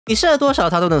你射多少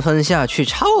他都能吞下去，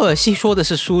超恶心。说的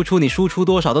是输出，你输出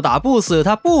多少都打不死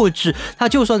他，不止他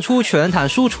就算出全坦，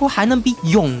输出还能比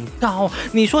勇高。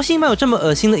你说新版有这么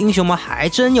恶心的英雄吗？还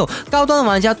真有，高端的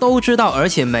玩家都知道，而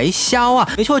且没消啊。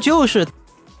没错，就是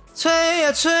吹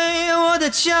呀吹，我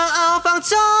的骄傲放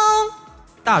纵。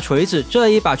大锤子这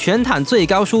一把全坦最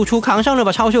高输出，扛上了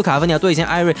把超秀卡芬尼亚对线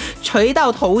艾瑞，锤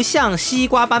到头像西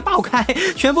瓜般爆开，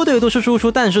全部队友都是输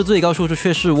出，但是最高输出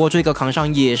却是我最高扛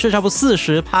上也是差不多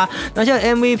40%，拿下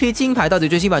MVP 金牌。到底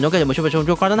最新版中该怎么去分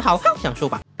就夸张的好好享受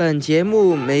吧。本节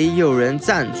目没有人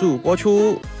赞助播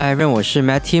出。艾瑞，我是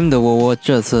Matt Team 的窝窝，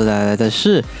这次来的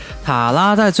是塔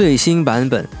拉在最新版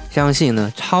本，相信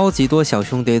呢超级多小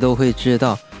兄弟都会知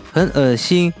道，很恶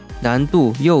心，难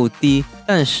度又低，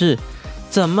但是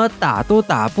怎么打都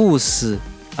打不死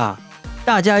啊！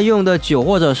大家用的久，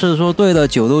或者是说对的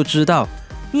久都知道，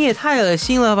你也太恶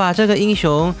心了吧！这个英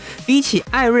雄比起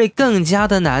艾瑞更加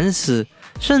的难死，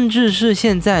甚至是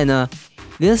现在呢，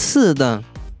连4等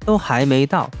都还没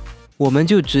到，我们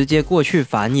就直接过去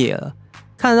反野了。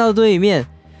看到对面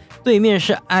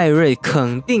是艾瑞，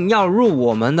肯定要入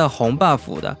我们的红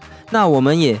buff 的，那我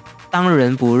们也当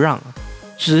仁不让，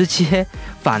直接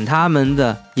反他们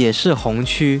的也是红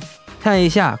区。看一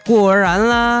下，果然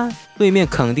啦，对面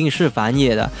肯定是反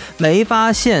野的，没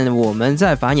发现我们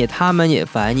在反野，他们也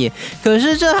反野。可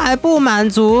是这还不满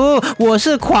足，我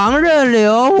是狂热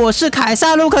流，我是凯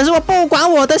撒路，可是我不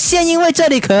管我的线，因为这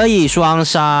里可以双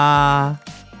杀，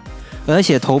而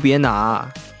且头别拿，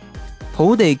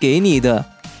头得给你的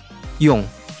勇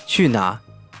去拿。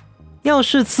要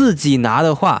是自己拿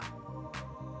的话，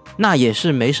那也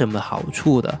是没什么好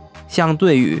处的，相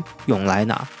对于勇来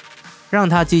拿。让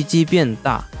他鸡鸡变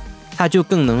大，他就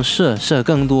更能射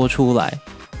更多出来。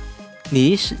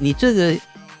你这个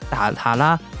打塔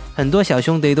拉，很多小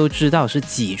兄弟都知道是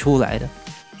挤出来的，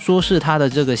说是他的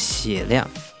这个血量，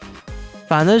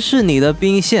反而是你的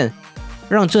兵线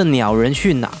让这鸟人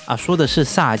去拿啊，说的是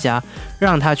萨迦，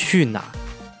让他去拿，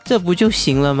这不就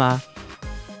行了吗？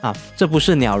啊，这不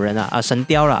是鸟人啊，神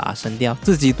雕了啊，神雕，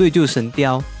自己队就神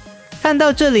雕。看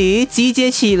到这里，集结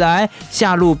起来，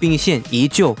下路兵线一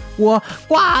救，我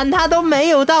管他都没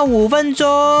有到5分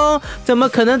钟，怎么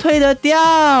可能推得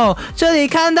掉？这里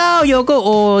看到有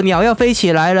个鸟要飞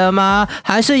起来了吗？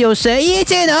还是有谁一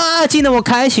技能2技能？我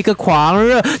开启个狂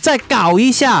热，再搞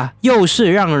一下，又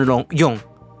是让勇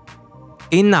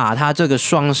给拿他这个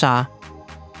双杀，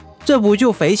这不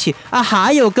就肥起啊？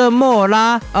还有个莫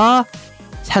拉啊，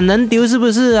很能丢是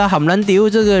不是啊？很能丢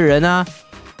这个人啊！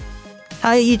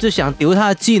他一直想丢他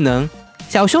的技能，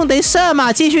小兄弟射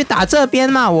嘛，继续打这边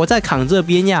嘛，我在扛这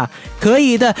边呀，可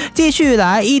以的，继续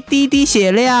来，一滴滴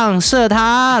血量射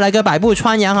他，来个百步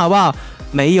穿杨好不好？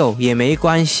没有也没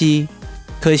关系，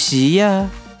可惜呀，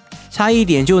差一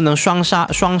点就能双杀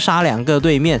2个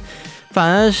对面，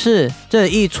反而是这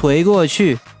一锤过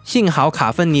去，幸好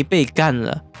卡芬尼被干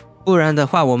了，不然的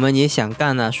话我们也想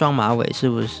干啊，双马尾是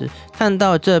不是？看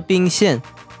到这兵线。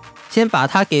先把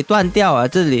它给断掉啊！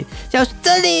这里，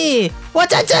我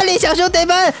在这里，小兄弟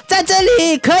们在这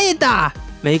里可以打，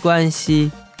没关系，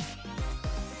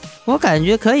我感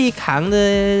觉可以扛的，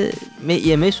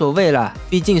也没所谓啦，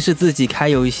毕竟是自己开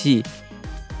游戏。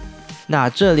那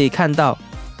这里看到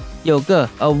有个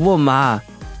沃马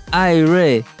艾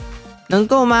瑞，能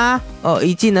够吗？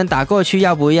一技能打过去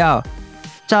要不要？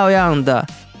照样的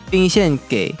兵线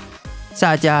给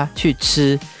萨迦去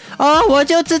吃。我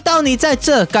就知道你在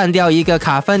这，干掉一个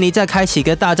卡芬尼，再开启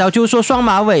个大招，就说双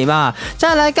马尾嘛，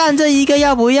再来干这一个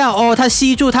要不要？他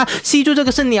吸住这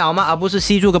个是鸟吗？不是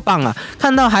吸住个棒啊！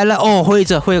看到还来挥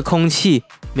个空气，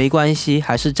没关系，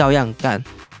还是照样干。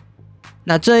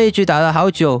那这一局打了好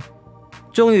久，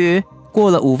终于过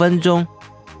了5分钟，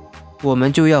我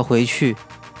们就要回去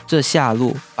这下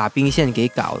路把兵线给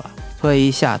搞了，推一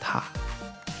下塔。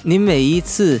你每一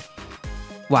次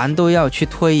玩都要去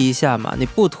推一下嘛，你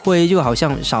不推就好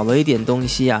像少了一点东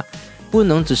西啊，不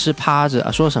能只是趴着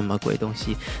说什么鬼东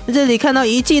西。这里看到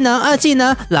1技能2技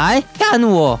能来干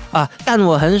我啊，干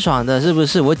我很爽的，是不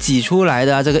是？我挤出来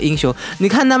的这个英雄，你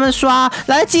看他们刷，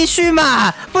来继续嘛，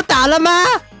不打了吗？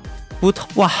不，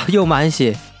哇，又满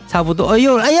血，差不多，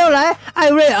又来艾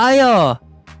瑞，哎呦，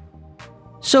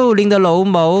兽灵的楼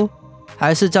谋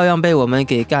还是照样被我们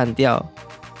给干掉，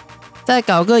再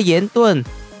搞个岩盾。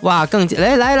哇，更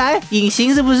来，隐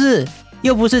形是不是？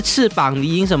又不是翅膀，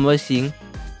你隐什么形？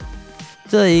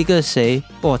这一个谁？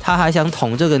他还想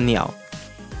捅这个鸟。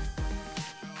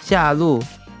下路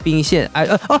兵线，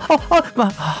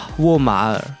沃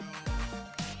马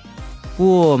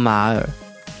尔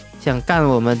想干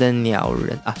我们的鸟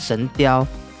人啊，神雕。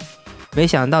没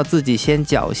想到自己先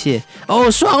缴械。哦，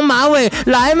双马尾，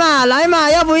来嘛来嘛，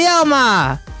要不要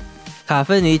嘛？卡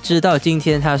芬尼知道今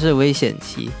天他是危险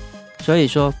期，所以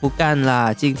说不干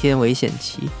啦，今天危险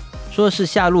期。说是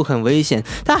下路很危险，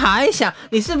他还想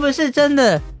你是不是真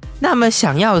的那么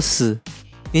想要死？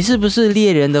你是不是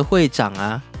猎人的会长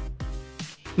啊？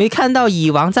没看到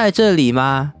蚁王在这里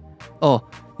吗？哦，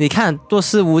你看多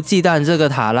肆无忌惮这个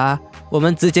塔拉，我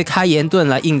们直接开岩盾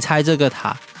来硬拆这个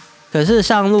塔。可是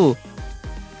上路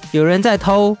有人在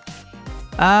偷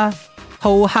啊，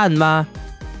偷汉吗？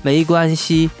没关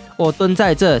系，我蹲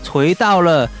在这，锤到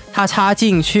了。他插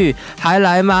进去还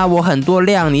来吗？我很多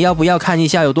量，你要不要看一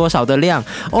下有多少的量？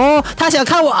哦，他想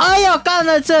看我，哎呀，干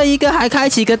了这一个还开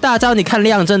启个大招，你看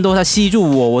量真多，他吸住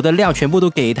我，我的量全部都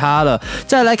给他了。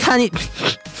再来看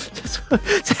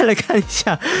再来看一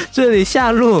下这里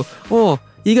下路哦，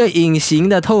一个隐形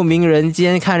的透明人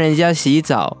间，看人家洗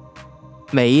澡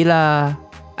没啦，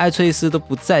艾翠丝都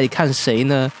不在，你看谁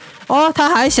呢？哦，他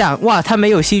还想哇，他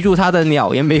没有吸住他的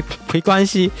鸟也没关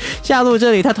系。下路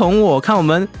这里他捅我，看我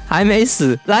们还没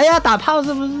死，来呀，打炮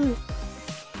是不是？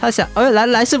他想，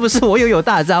来是不是我又有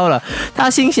大招了？他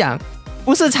心想，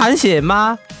不是残血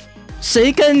吗？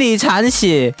谁跟你残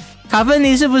血？卡芬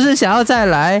尼是不是想要再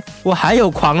来？我还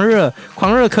有狂热，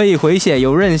狂热可以回血，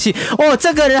有韧性。哦，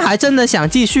这个人还真的想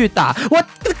继续打，我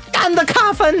干的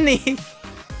卡芬尼。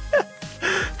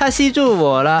他吸住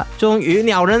我了，终于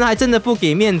鸟人还真的不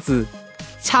给面子，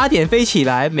差点飞起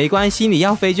来，没关系，你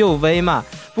要飞就飞嘛。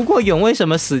不过勇为什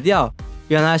么死掉？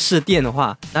原来是电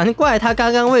话，难怪他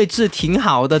刚刚位置挺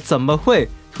好的，怎么会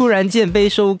突然间被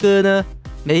收割呢？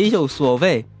没有所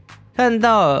谓。看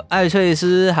到艾翠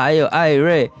丝还有艾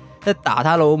瑞在打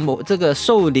他楼谋这个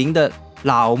兽灵的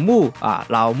老木啊，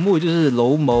老木就是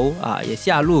楼谋啊，也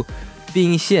下路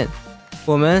兵线，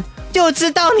我们就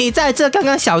知道你在这。刚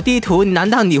刚小地图，难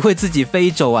道你会自己飞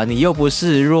走啊？你又不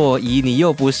是若仪，你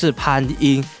又不是潘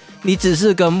英，你只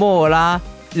是个莫拉。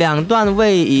2段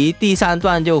位移，第3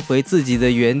段就回自己的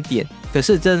原点。可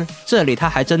是这里他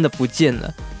还真的不见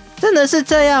了，真的是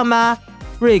这样吗？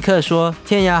瑞克说：“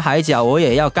天涯海角我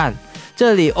也要干。”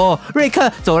这里哦，瑞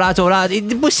克走啦，你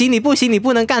不行，你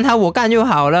不能干他，我干就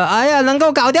好了。哎呀，能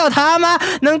够搞掉他吗？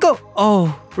能够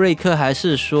哦，瑞克还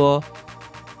是说。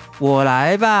我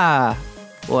来吧。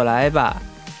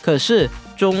可是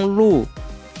中路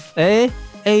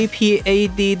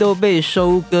，APAD 都被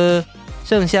收割，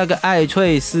剩下个艾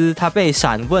翠丝，他被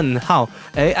闪问号，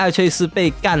艾翠丝被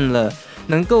干了，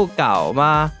能够搞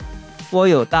吗？我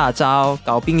有大招，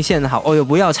搞兵线好。哦哟，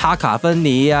不要插卡芬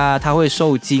尼呀，他会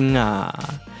受惊啊。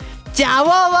假窝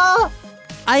窝，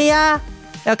哎呀，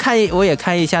我也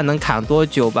看一下能扛多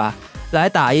久吧。来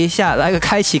打一下，来个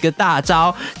开启个大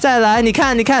招，再来，你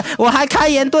看，我还开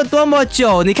岩盾多么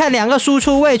久？你看2个输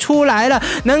出位出来了，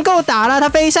能够打了，他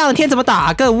飞上天，怎么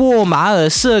打个沃马尔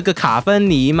射个卡芬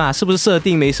尼嘛？是不是设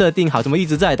定没设定好？怎么一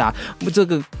直在打这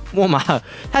个沃马尔？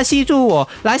他吸住我，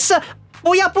来射，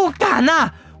不敢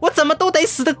啊！我怎么都得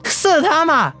死的射他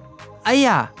嘛！哎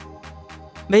呀，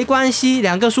没关系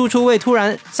，2个输出位突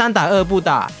然3打2不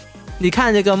打，你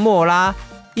看这个莫拉。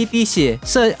一滴血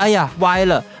射，哎呀，歪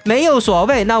了，没有所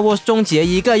谓。那我终结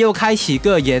一个，又开启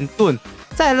个岩盾，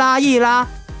再拉一拉，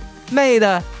妹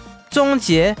的，终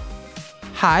结，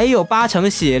还有8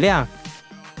成血量，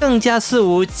更加肆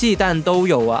无忌惮都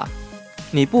有啊！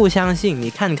你不相信，你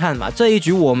看看嘛，这一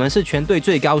局我们是全队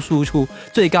最高输出、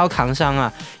最高扛伤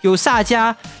啊！有萨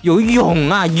迦，有勇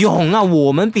啊，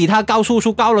我们比他高输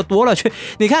出高了多了去。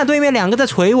你看对面2个在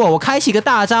捶我，我开启个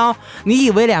大招，你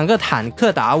以为2个坦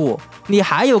克打我？你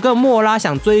还有个莫拉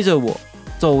想追着我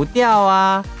走掉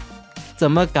啊？怎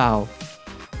么搞？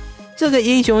这个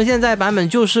英雄现在版本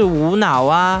就是无脑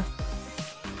啊！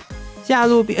下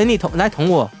路你来捅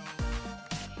我，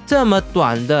这么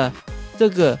短的这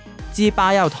个鸡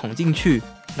巴要捅进去，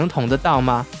能捅得到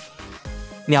吗？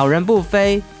鸟人不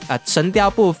飞啊，神雕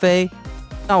不飞，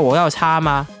那我要插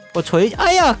吗？我锤，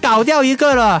哎呀，搞掉一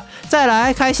个了，再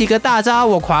来开启个大招，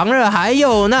我狂热，还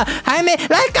有呢，还没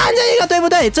来干这一个，对不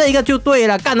对？这一个就对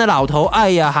了，干了老头，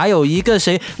哎呀，还有一个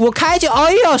谁？我开就，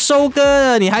哎呀，收割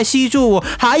了，你还吸住我，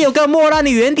还有个莫拉，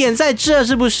你原点在这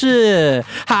是不是？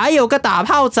还有个打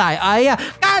炮仔，哎呀，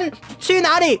干去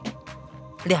哪里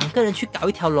？2个人去搞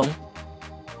一条龙，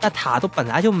那塔都本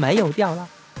来就没有掉了，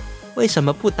为什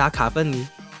么不打卡芬尼？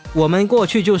我们过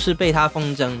去就是被他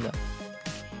风筝的。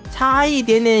差一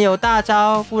点点有大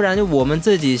招，不然就我们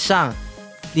自己上。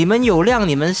你们有量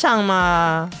你们上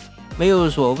嘛，没有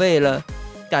所谓了。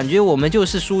感觉我们就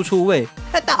是输出位。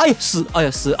哎呀死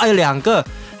，2个，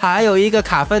还有一个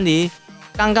卡芬尼。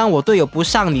刚刚我队友不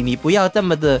上你，你不要这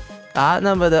么的啊，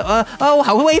那么的我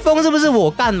好威风是不是？我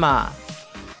干嘛？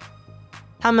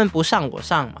他们不上我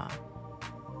上嘛。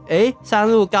诶，山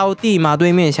路高地嘛，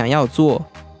对面想要做。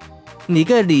你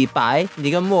个李白，你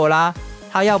个莫拉，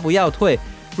他要不要退？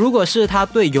如果是他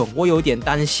队友，我有点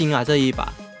担心啊，这一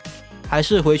把还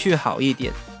是回去好一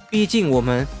点，毕竟我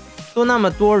们都那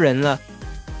么多人了。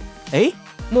诶，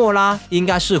莫拉应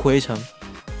该是回城，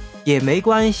也没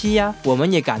关系呀，我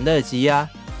们也赶得及呀。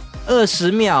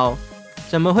20秒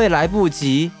怎么会来不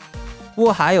及？不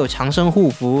过还有长生护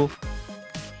符，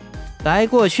来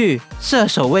过去，射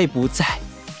手位不在。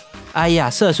哎呀，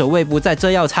射手位不在，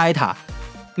这要拆塔。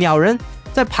鸟人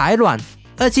在排卵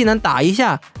，2技能打一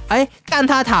下，哎，干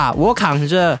他塔，我扛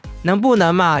着，能不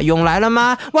能嘛？涌来了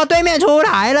吗？哇，对面出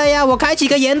来了呀！我开启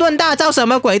个炎盾大招，什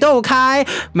么鬼都开，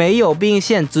没有兵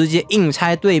线，直接硬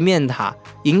拆对面塔，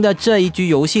赢得这一局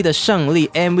游戏的胜利。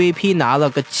MVP 拿了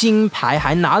个金牌，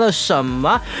还拿了什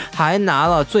么？还拿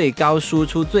了最高输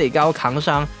出、最高扛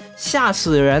伤，吓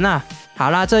死人啊！好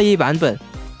啦，这一版本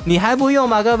你还不用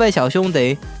吗？各位小兄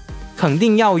弟，肯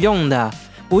定要用的，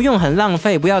不用很浪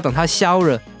费，不要等它消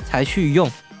了才去用。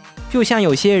就像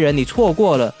有些人你错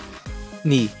过了，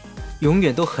你永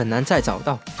远都很难再找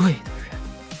到对的人。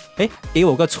诶，给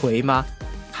我个锤吗？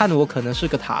看我可能是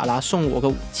个塔拉，送我个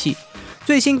武器。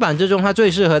最新版之中，它最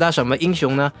适合他什么英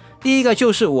雄呢？第一个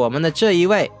就是我们的这一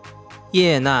位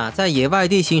叶娜，在野外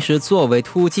地形时作为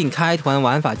突进开团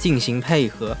玩法进行配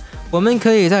合，我们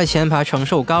可以在前排承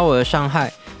受高额伤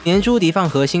害，黏住敌方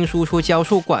核心输出，交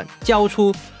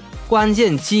出关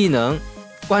键技能。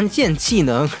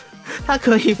它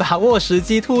可以把握时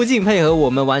机突进，配合我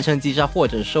们完成击杀或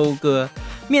者收割。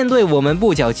面对我们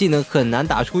不缴技能，很难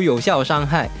打出有效伤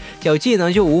害，缴技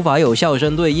能就无法有效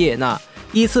针对叶娜，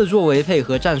依次作为配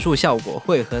合战术效果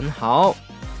会很好。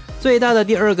最大的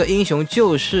第二个英雄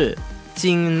就是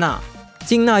金娜，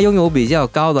金娜拥有比较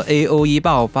高的 AOE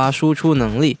爆发输出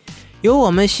能力，由我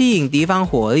们吸引敌方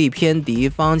火力，偏敌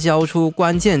方交出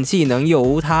关键技能，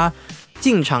由他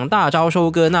进场大招收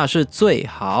割，那是最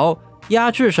好。压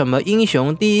制什么英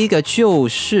雄？第一个就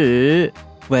是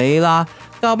维拉，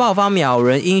高爆发秒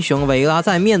人英雄维拉，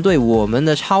在面对我们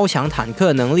的超强坦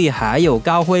克能力还有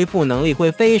高恢复能力会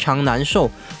非常难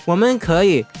受。我们可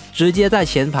以直接在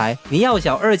前排，你要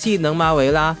缴2技能吗？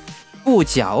维拉不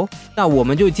缴，那我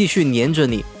们就继续黏着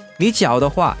你。你缴的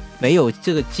话，没有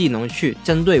这个技能去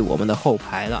针对我们的后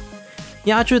排了。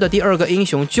压制的第二个英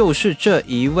雄就是这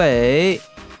一位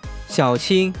小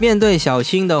青。面对小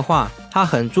青的话，他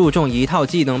很注重一套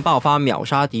技能爆发秒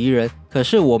杀敌人，可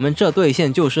是我们这对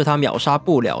线就是他秒杀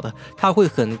不了的，他会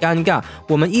很尴尬，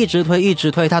我们一直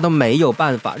推他都没有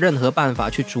任何办法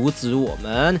去阻止我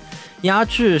们。压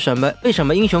制什么？为什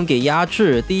么英雄给压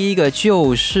制？第一个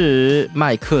就是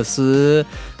麦克斯，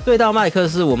对到麦克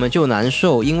斯我们就难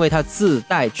受，因为他自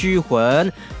带拘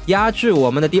魂。压制我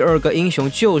们的第二个英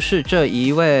雄就是这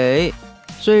一位，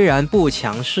虽然不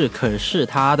强势，可是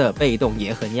他的被动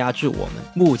也很压制我们。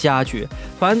木加爵，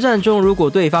团战中如果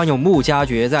对方有木加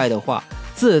爵在的话，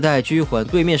自带拘魂，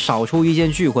对面少出一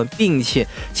件拘魂，并且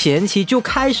前期就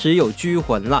开始有拘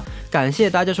魂了。感谢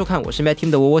大家收看，我是 FB&IG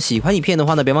的我，喜欢影片的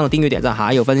话呢，别忘了订阅、点赞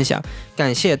还有分享。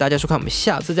感谢大家收看，我们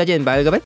下次再见，拜了个拜。